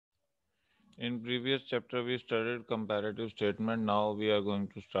In previous chapter, we studied comparative statement. Now we are going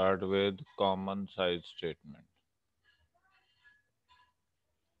to start with common size statement.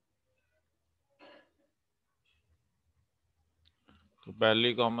 तो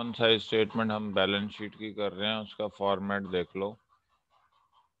पहली common size statement हम balance sheet की कर रहे हैं, उसका फॉर्मेट देख लो।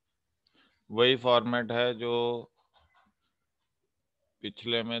 वही फॉर्मेट है जो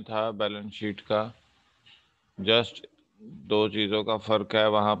पिछले में था बैलेंस शीट का, जस्ट दो चीज़ों का फ़र्क है।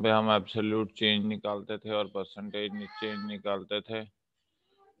 वहाँ पे हम एब्सोल्यूट चेंज निकालते थे और परसेंटेज चेंज निकालते थे।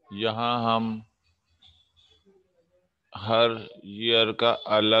 यहाँ हम हर ईयर का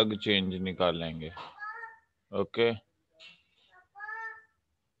अलग चेंज निकालेंगे। ओके।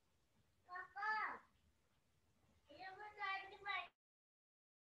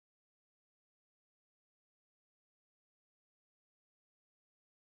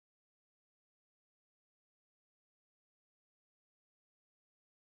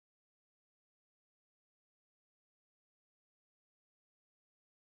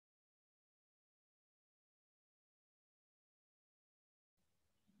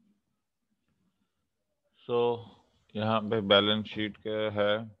 सो यहाँ पे बैलेंस शीट के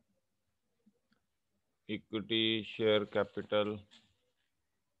है इक्विटी शेयर कैपिटल,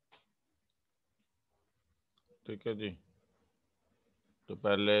 ठीक है जी। तो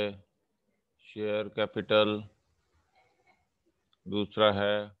पहले शेयर कैपिटल, दूसरा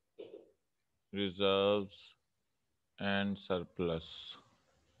है रिजर्व्स एंड सरप्लस।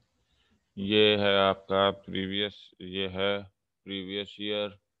 ये है आपका प्रीवियस, ये है प्रीवियस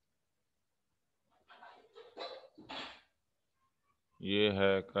ईयर, ये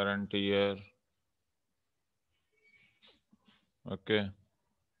है करंट ईयर। ओके।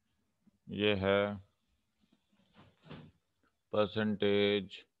 ये है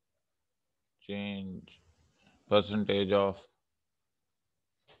percentage change, percentage of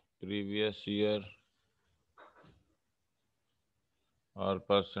previous year और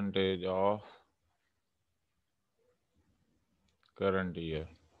परसेंटेज ऑफ करंट ईयर,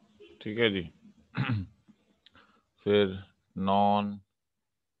 ठीक है जी। फिर नॉन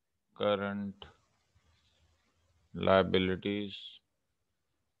करंट लायबिलिटीज,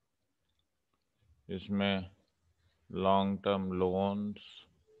 इसमें लॉन्ग टर्म लोन्स,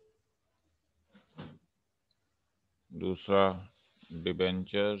 दूसरा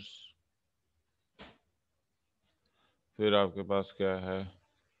डिबेंचर्स, फिर आपके पास क्या है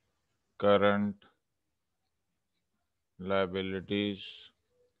करंट लायबिलिटीज,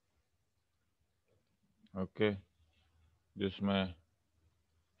 ओके, जिसमें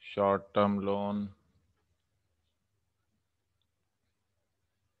short term loan,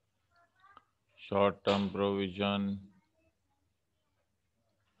 short term provision,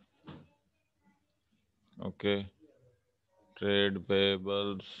 okay, trade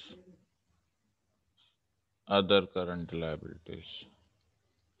payables, other current liabilities.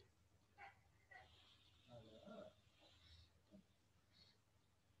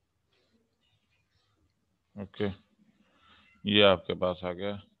 Okay, ये आपके पास आ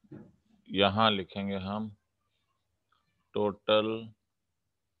गया। यहाँ लिखेंगे हम टोटल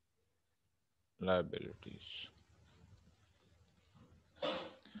लायबिलिटीज।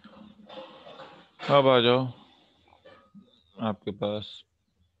 अब आ जाओ आपके पास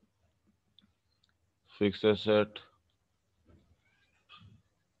फिक्स एसेट,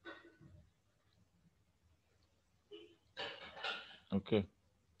 ओके।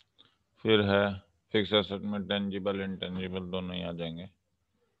 फिर है फिक्स एसेट में टेंजिबल इंटेंजिबल दोनों ही आ जाएंगे।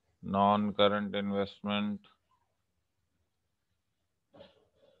 नॉन करंट इन्वेस्टमेंट,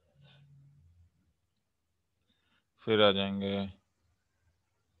 फिर आ जाएंगे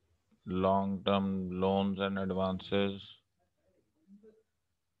long term loans and advances,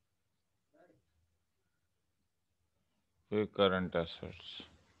 फिर करंट एसेट्स,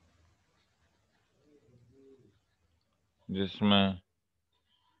 जिसमें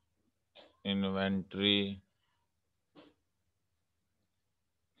inventory,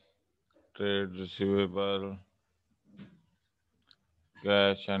 trade receivable,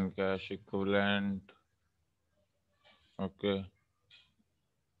 cash and cash equivalent, okay,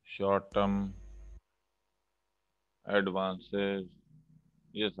 short term advances,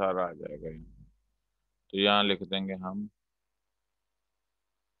 ये सारा आ जाएगा। तो यहाँ लिख देंगे हम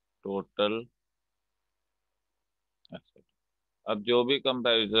टोटल एसेट। अब जो भी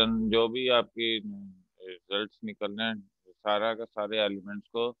कंपैरिजन, जो भी आपकी रिजल्ट्स निकलने हैं, सारा का सारे एलिमेंट्स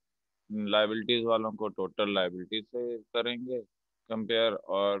को लाइबिलिटीज वालों को टोटल लाइबिलिटीज से करेंगे कंपेयर,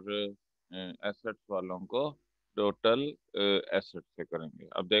 और एसेट्स वालों को टोटल एसेट से करेंगे।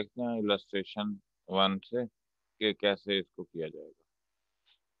 अब देखते हैं इलस्ट्रेशन 1 से कि कैसे इसको किया जाएगा।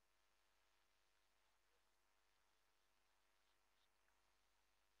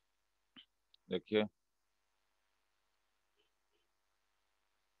 देखिए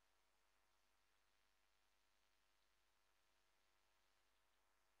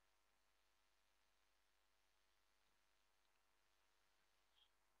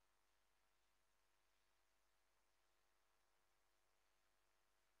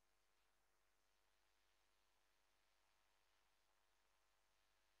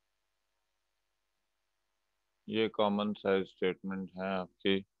ये कॉमन साइज स्टेटमेंट है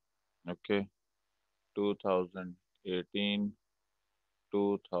आपकी। Okay, 2018,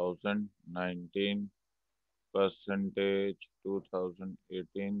 2019 percentage,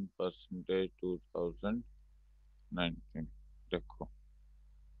 2018 percentage, 2019। देखो,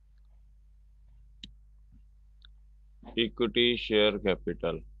 इक्विटी शेयर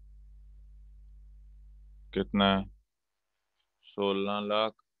कैपिटल कितना है? 16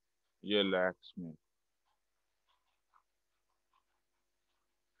 लाख। ये लैक्स में,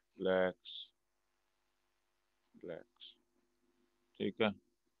 लैक्स, लैक्स। ठीक है।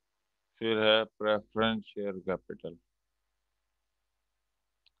 फिर है preference share capital,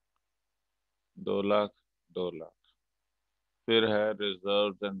 2 lakh, 2 lakh. फिर है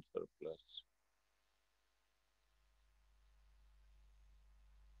रिजर्व एंड सरप्लस,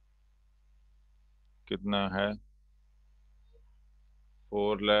 कितना है?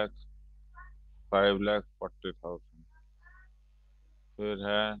 4 लाख, 5,40,000। फिर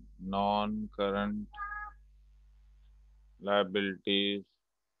है नॉन करंट लाइबिलिटीज,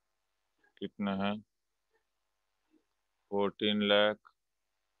 कितना है? 14 लाख,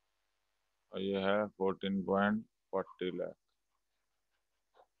 और ये है 14.40 लाख।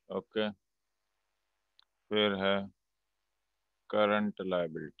 ओके। फिर है करंट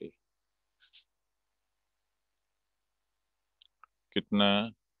लाइबिलिटी, कितना है?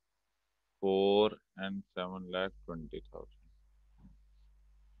 4 and 7,20,000।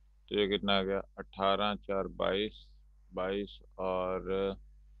 तो ये कितना आ गया? 18 4 22, 22 और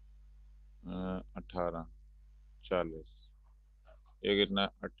 18 40। ये कितना?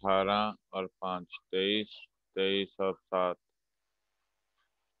 18 और 5 23, 23 और 7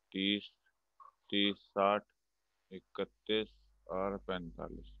 30, 30 60, 31 और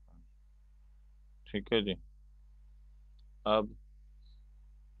 45। ठीक है जी। अब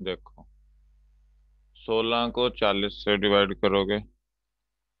देखो, 16 को 40 से डिवाइड करोगे,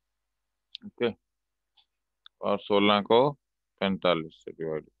 ओके, और 16 को 45 से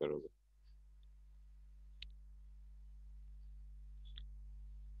डिवाइड करोगे,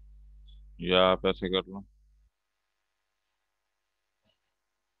 या आप ऐसे कर लो।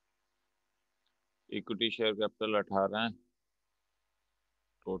 इक्विटी शेयर कैपिटल 18 है,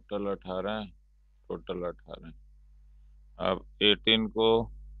 टोटल 18 है, टोटल 18 है। अब 18 को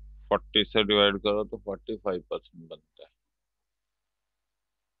 40 से डिवाइड करो तो 45% बनता है।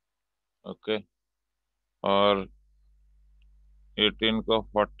 ओके। और 18 को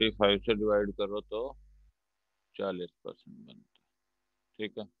 45 से डिवाइड करो तो 40% बनता है।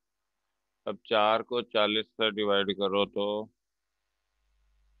 ठीक है। अब 4 को 40 से डिवाइड करो तो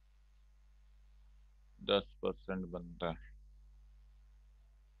 10% बनता है।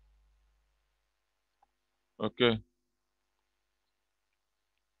 ओके।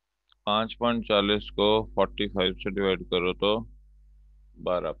 5.40 को 45 से डिवाइड करो तो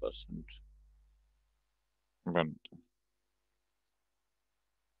 12% बनता है।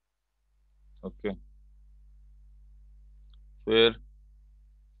 ओके। फिर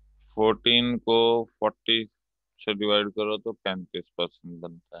 14 को 40 से डिवाइड करो तो 35%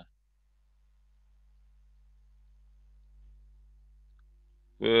 बनता है।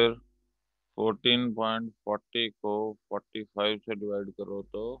 फिर 14.40 को 45 से डिवाइड करो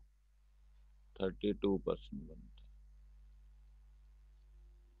तो 32% बनता है।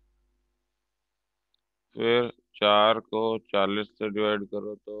 फिर 4 को 40 से डिवाइड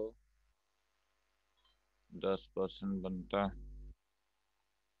करो तो 10% बनता है।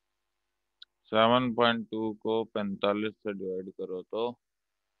 7.2 को 45 से डिवाइड करो तो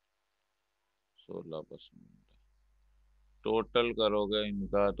 16% बनता है। टोटल करोगे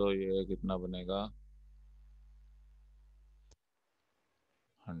इनका तो ये कितना बनेगा?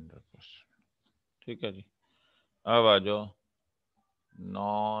 100%। ठीक है जी। अब आ जाओ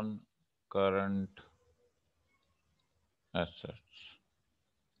नॉन करंट एसेट्स,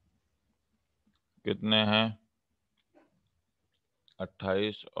 कितने हैं?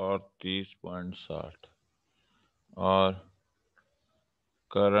 28 और 30.60। और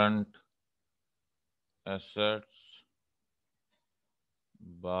करंट एसेट्स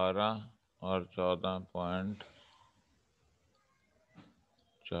 12 और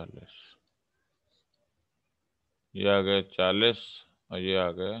 14.40। ये आ गए 40 और ये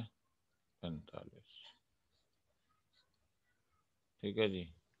आ गए 45। ठीक है जी।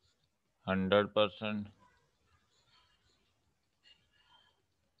 100%।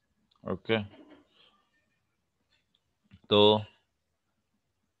 ओके, तो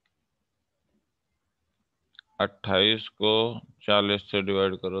 28 को 40 से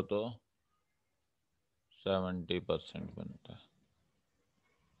डिवाइड करो तो 70% बनता है।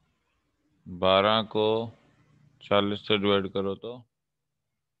 12 को 40 से डिवाइड करो तो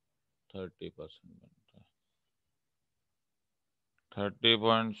 30% बनता है।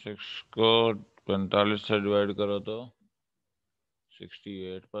 30.6 को 45 से डिवाइड करो तो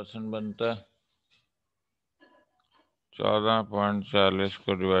 68% बनता है। 14.40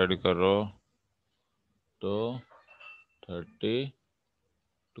 को डिवाइड करो तो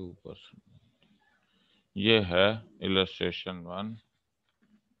 32%। ये है इलस्ट्रेशन 1।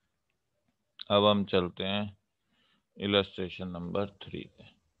 अब हम चलते हैं इलस्ट्रेशन नंबर 3 पे।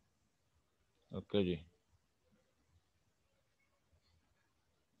 ओके जी।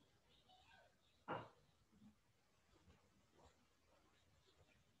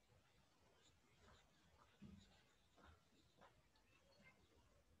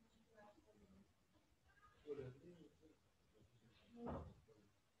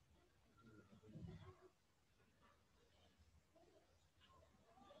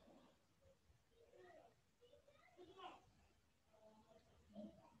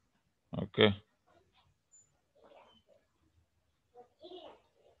 ओके,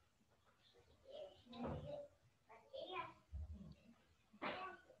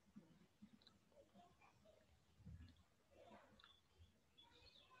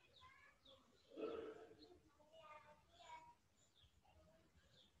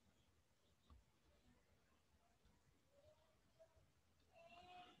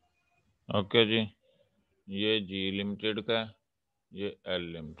 ओके जी। ये जी लिमिटेड का है, ये एल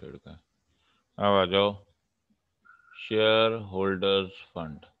लिमिटेड का है। अब आ जाओ शेयर होल्डर्स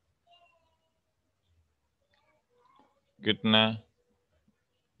फंड। कितना है?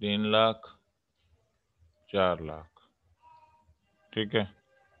 3 लाख, 4 लाख। ठीक है।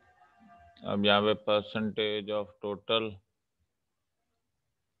 अब यहाँ पे परसेंटेज ऑफ टोटल,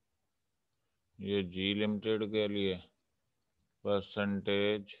 ये जी लिमिटेड के लिए,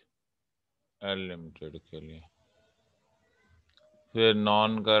 परसेंटेज एल लिमिटेड के लिए। फिर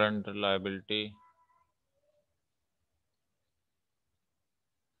non current liability,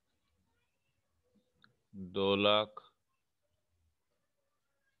 2 lakh,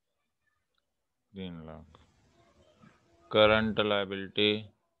 3 lakh. Current liability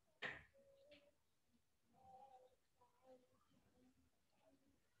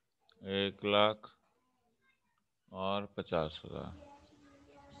 1 lakh और 50,000।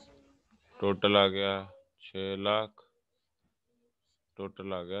 टोटल आ गया 6 लाख।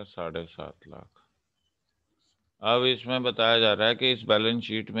 टोटल आ गया 7.5 लाख। अब इसमें बताया जा रहा है कि इस बैलेंस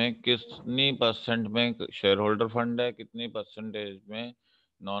शीट में कितनी परसेंट में शेयर होल्डर फंड है, कितनी परसेंटेज में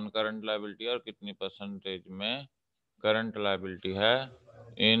नॉन करंट लायबिलिटी और कितनी परसेंटेज में करंट लायबिलिटी है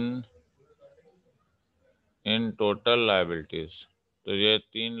इन टोटल लायबिलिटीज। तो ये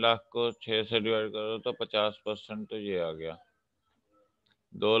 3 लाख को 6 से डिवाइड करो तो 50%, तो ये आ गया।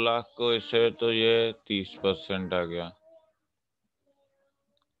 2 लाख को इससे तो ये 30% आ गया।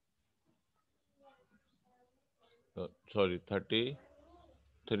 सॉरी,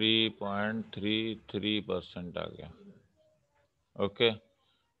 33.33% आ गया। ओके,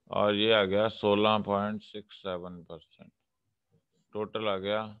 और ये आ गया 16.67%। टोटल आ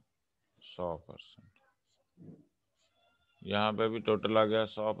गया 100%। यहाँ पे भी टोटल आ गया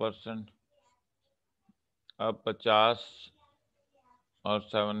 100%। अब 50 और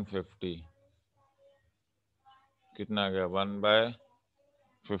 750 कितना आ गया?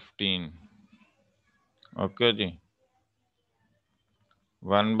 1/15। ओके जी।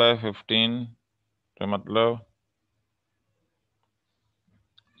 1/15 तो मतलब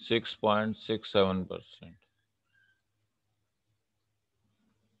 6.67%।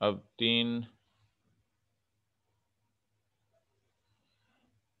 अब 3,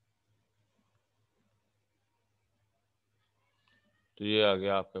 तो ये आ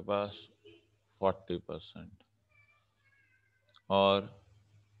गया आपके पास 40%। और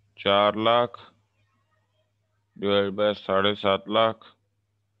 4 लाख डिवाइड बाय 7.5 लाख,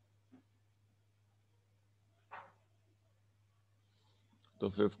 तो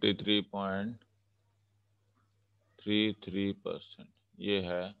 53.33%। ये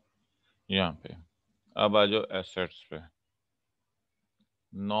है यहाँ पे। अब आ जाओ एसेट्स पे।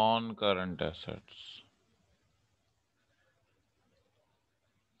 Non current assets.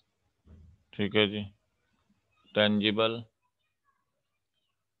 ठीक है जी। टेंजिबल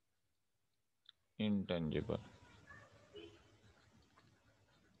इंटेंजिबल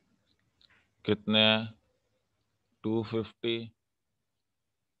कितने हैं? 250,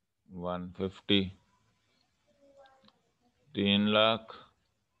 150, 3 लाख,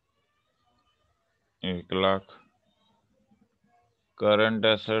 1 लाख। करंट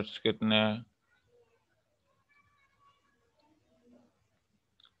एसेट्स कितने हैं?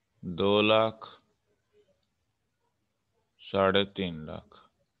 2 लाख, 3.5 लाख।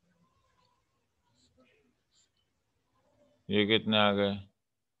 ये कितने आ गए?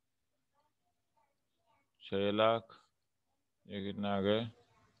 6 लाख। ये कितने आ गए?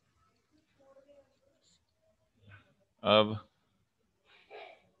 अब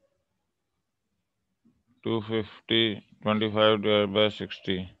 250,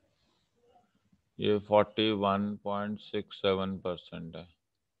 25/60, ये 41.67% है।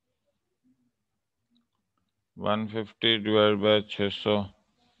 150/600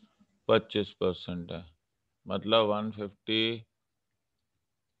 25% है। मतलब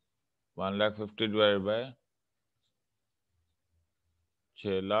 150 divide by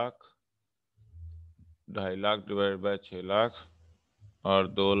 6 lakh, 2.5 lakh divide by 6 lakh, और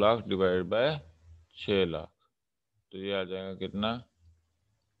 2 लाख डिवाइड बाय 6 लाख। तो ये आ जाएगा कितना?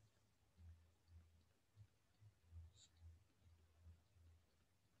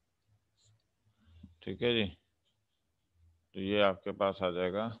 ठीक है जी। तो ये आपके पास आ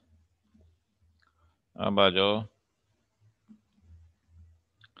जाएगा। अब आ जाओ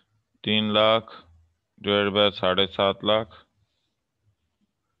 3 lakh divide by 7.5 lakh,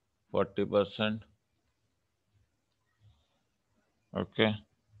 40%। Okay.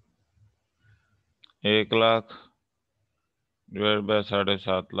 1 lakh divide by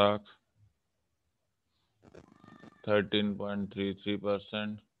 7.5 lakh,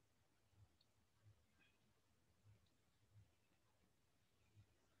 13.33%।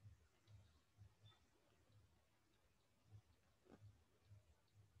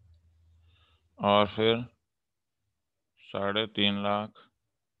 और फिर 3.5 लाख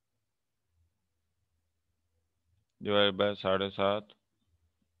डिवाइड बाय 7.5,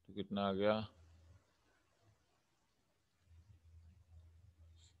 तो कितना आ गया?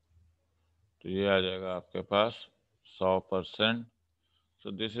 तो ये आ जाएगा आपके पास 100%।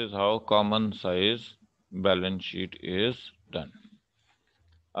 So this is how common size balance sheet is done.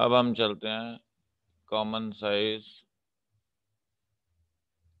 अब हम चलते हैं common size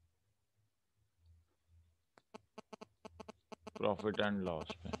profit and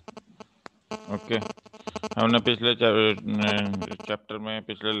loss पे। ओके। हमने पिछले चैप्टर में,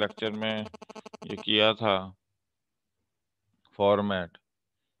 पिछले लेक्चर में ये किया था फॉर्मेट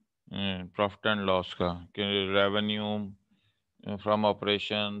प्रॉफिट एंड लॉस का, कि revenue from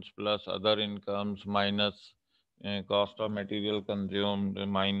operations plus other incomes minus cost of material consumed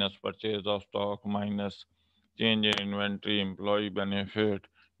minus purchase of stock minus change in inventory employ benefit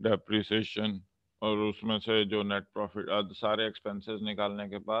depreciation, और उसमें से जो नेट प्रॉफिट सारे एक्सपेंसेस निकालने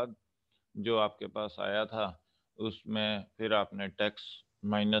के बाद जो आपके पास आया था उसमें फिर आपने टैक्स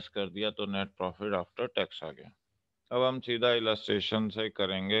माइनस कर दिया तो नेट प्रॉफिट आफ्टर टैक्स आ गया। अब हम सीधा इलस्ट्रेशन से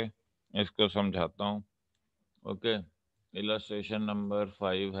करेंगे, इसको समझाता हूँ। ओके। इलस्ट्रेशन नंबर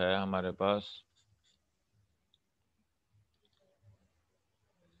 5 है हमारे पास।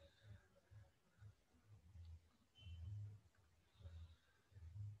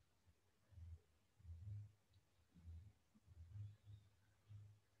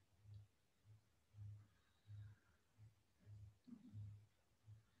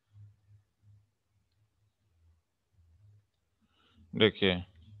 देखिए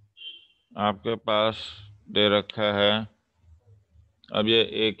आपके पास दे रखा है, अब ये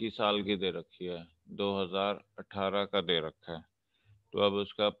एक ही साल की दे रखी है, 2018 का दे रखा है। तो अब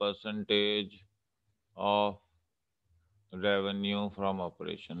उसका percentage of revenue from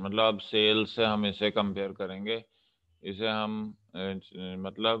operation, मतलब अब सेल्स से हम इसे कंपेयर करेंगे। इसे हम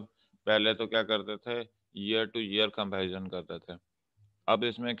मतलब पहले तो क्या करते थे, ईयर टू ईयर कंपैरिजन करते थे। अब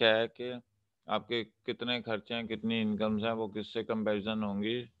इसमें क्या है कि आपके कितने खर्चे हैं, कितनी इनकम्स हैं, वो किससे कंपैरिजन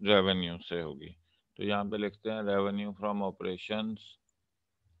होंगी? रेवेन्यू से होगी। तो यहाँ पे लिखते हैं रेवेन्यू फ्रॉम ऑपरेशंस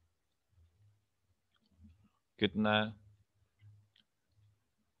कितना है?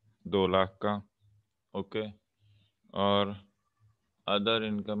 2 लाख का। ओके। और अदर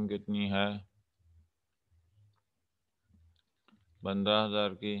इनकम कितनी है?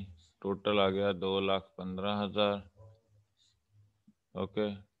 15,000 की। टोटल आ गया 2,15,000।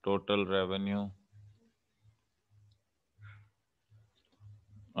 ओके। Total revenue.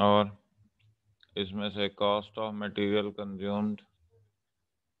 और इसमें से कॉस्ट ऑफ मटेरियल कंज्यूम्ड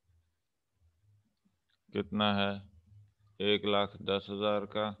कितना है? 1,10,000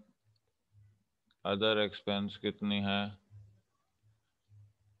 का। अदर एक्सपेंस कितनी है,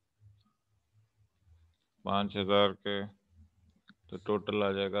 5,000 के, तो टोटल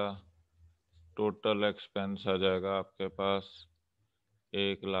आ जाएगा, टोटल एक्सपेंस आ जाएगा आपके पास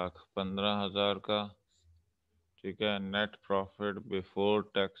 1,15,000 का। ठीक है, नेट प्रॉफिट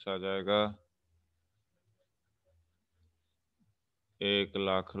बिफोर टैक्स आ जाएगा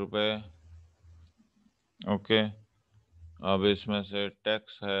 1,00,000 रुपए। ओके, अब इसमें से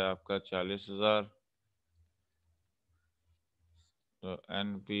टैक्स है आपका 40,000, तो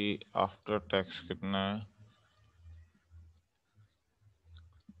एनपी आफ्टर टैक्स कितना है,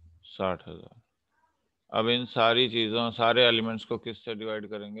 60,000। अब इन सारी चीज़ों, सारे एलिमेंट्स को किससे डिवाइड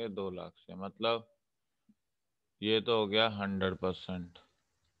करेंगे, 2,00,000 से, मतलब ये तो हो गया 100%।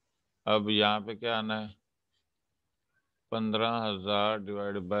 अब यहाँ पे क्या आना है, 15,000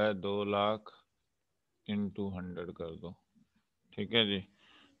 डिवाइड बाय 2,00,000 इंटू 100 कर दो। ठीक है जी,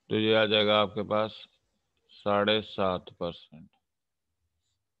 तो ये आ जाएगा आपके पास 7.5%।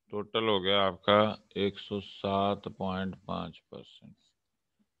 टोटल हो गया आपका 107.5%।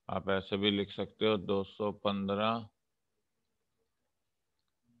 आप ऐसे भी लिख सकते हो 215।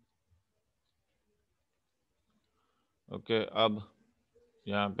 ओके, अब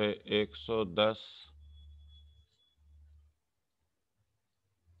यहाँ पे 110,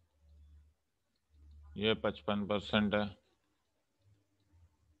 ये 55% है।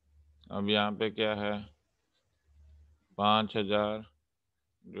 अब यहाँ पे क्या है, 5,000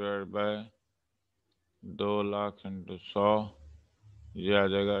 डिवाइड बाय 2,00,000 इंटू 100, ये आ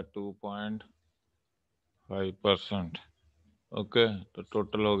जाएगा 2.5%। ओके, तो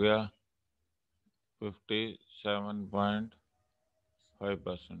टोटल हो गया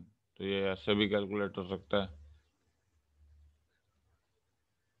 57.5%। तो ये ऐसे भी कैलकुलेट हो सकता है।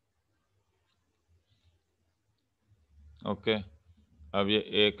 ओके, अब ये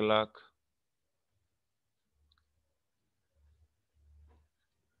 1,00,000,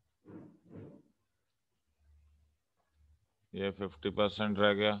 ये 50%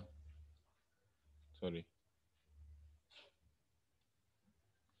 रह गया, सॉरी,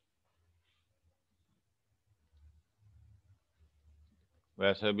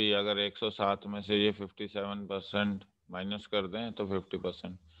 वैसे भी अगर 107 में से ये 57% माइनस कर दें तो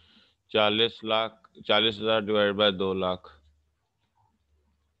 50%, 40,00,000, 40,000 डिवाइड बाय 2,00,000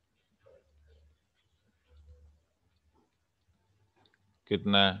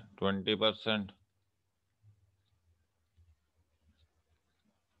 कितना है, 20%।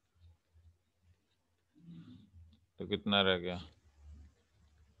 तो कितना रह गया,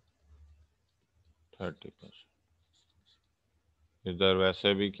 30%। इधर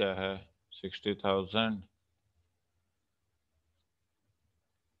वैसे भी क्या है, 60,000।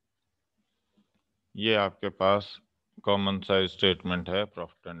 ये आपके पास कॉमन साइज स्टेटमेंट है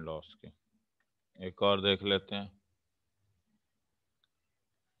प्रॉफिट एंड लॉस की। एक और देख लेते हैं,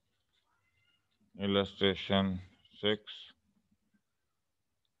 इलस्ट्रेशन 6।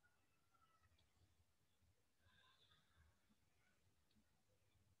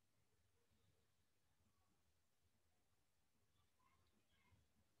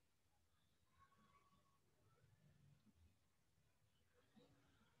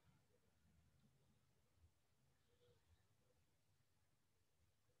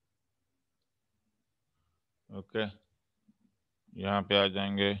 ओके, यहाँ पे आ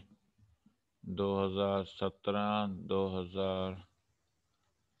जाएंगे 2017,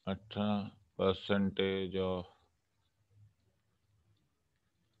 2018 परसेंटेज ऑफ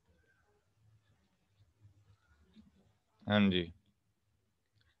हाँ जी,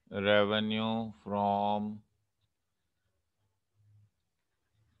 रेवेन्यू फ्रॉम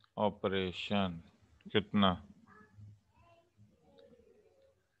ऑपरेशन कितना,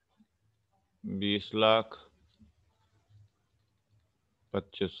 20,00,000,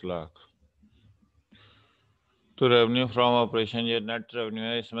 25,00,000। तो रेवेन्यू फ्रॉम ऑपरेशन ये नेट रेवेन्यू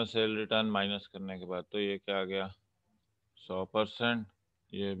है, इसमें सेल रिटर्न माइनस करने के बाद, तो ये क्या आ गया, 100%।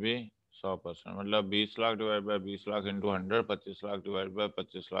 ये भी 100%, मतलब 20,00,000 divide by 20,00,000 into 100, 25,00,000 divide by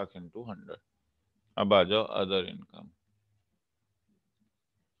 25,00,000 into 100। अब आ जाओ अदर इनकम,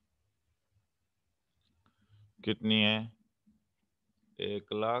 कितनी है,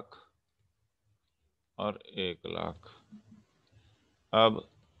 1,00,000 और 1,00,000। अब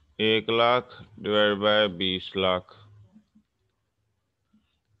 1,00,000 डिवाइड बाय 20,00,000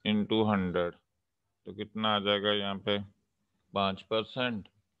 इंटू 100, तो कितना आ जाएगा यहाँ पे, 5%।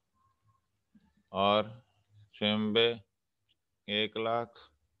 और same way 1,00,000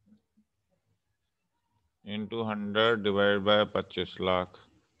 into 100 divide by 25,00,000,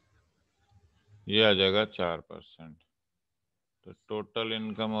 ये आ जाएगा 4%। तो टोटल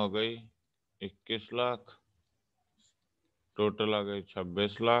इनकम हो गई 21 लाख, टोटल आ गई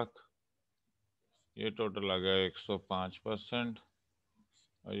 26 लाख, ये टोटल आ गया 105%,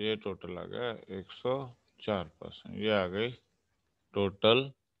 और ये टोटल आ गया 104%। ये आ गई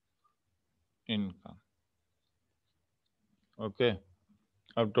टोटल इनकम। ओके,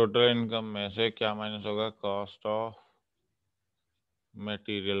 अब टोटल इनकम में से क्या माइनस होगा? Cost of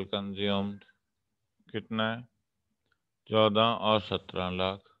material consumed. कितना है? 14 और 17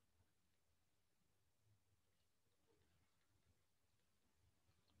 लाख।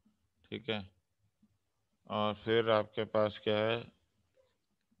 ठीक है, और फिर आपके पास क्या है?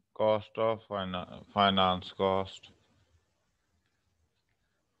 Cost of finance cost.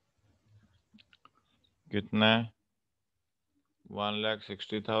 कितना है?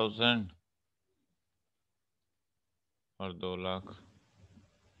 1,60,000 और 2 लाख।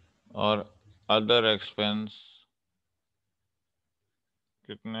 और अदर एक्सपेंस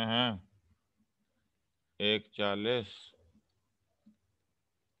कितने हैं? 1,40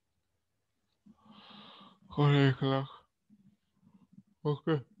 और 1 लाख।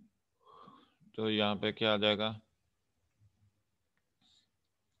 ओके, तो यहाँ पे क्या आ जाएगा?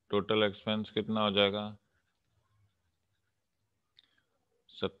 टोटल एक्सपेंस कितना हो जाएगा?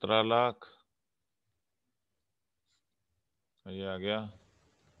 17 लाख, ये आ गया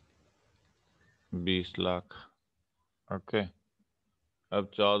 20 लाख। ओके,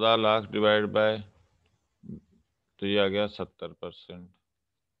 अब 14 लाख डिवाइड बाय, तो ये आ गया 70%।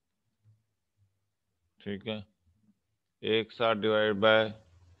 ठीक है, एक साथ divide by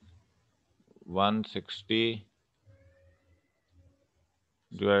 160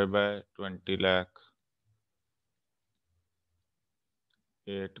 divide by 20 lakh,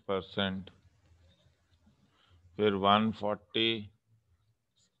 8%। फिर 140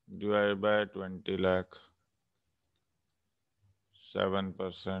 डिवाइड बाय 20 लाख,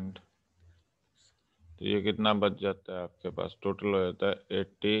 7%। तो ये कितना बच जाता है आपके पास? टोटल हो जाता है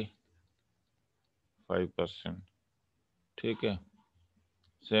 85%। ठीक है,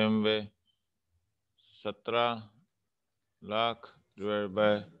 same way 17 lakh divide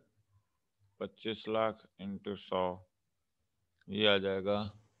by 25 lakh into 100, ये आ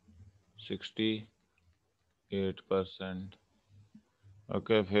जाएगा 68%।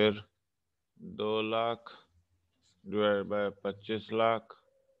 ओके, फिर 2 lakh divide by 25 lakh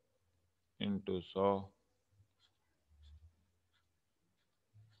into 100,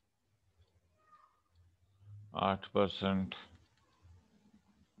 8%।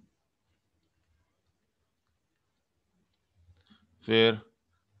 फिर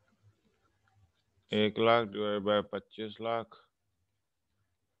 1 lakh divide by 25 lakh,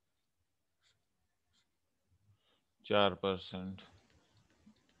 4%।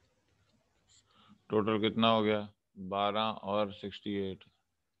 Total कितना हो गया? 12 और 68,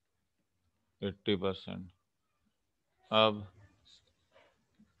 80%। अब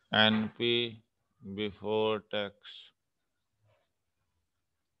एनपी बिफोर टैक्स,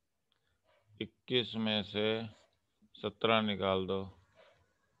 21 में से 17 निकाल दो,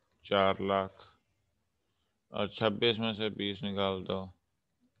 4 लाख। और 26 में से 20 निकाल दो,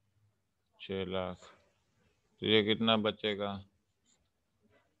 6 लाख। तो ये कितना बचेगा?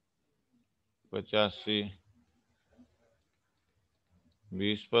 85,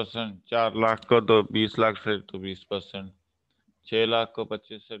 20%। 4 लाख को तो 20 लाख से तो 20%, 6 लाख को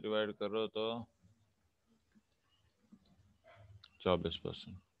 25 से डिवाइड करो तो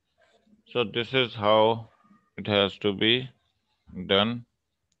 24%। So this is how it has to be done.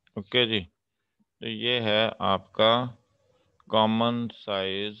 Okay जी, तो ये है आपका कॉमन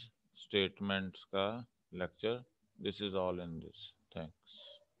साइज स्टेटमेंट्स का lecture. This is all in this.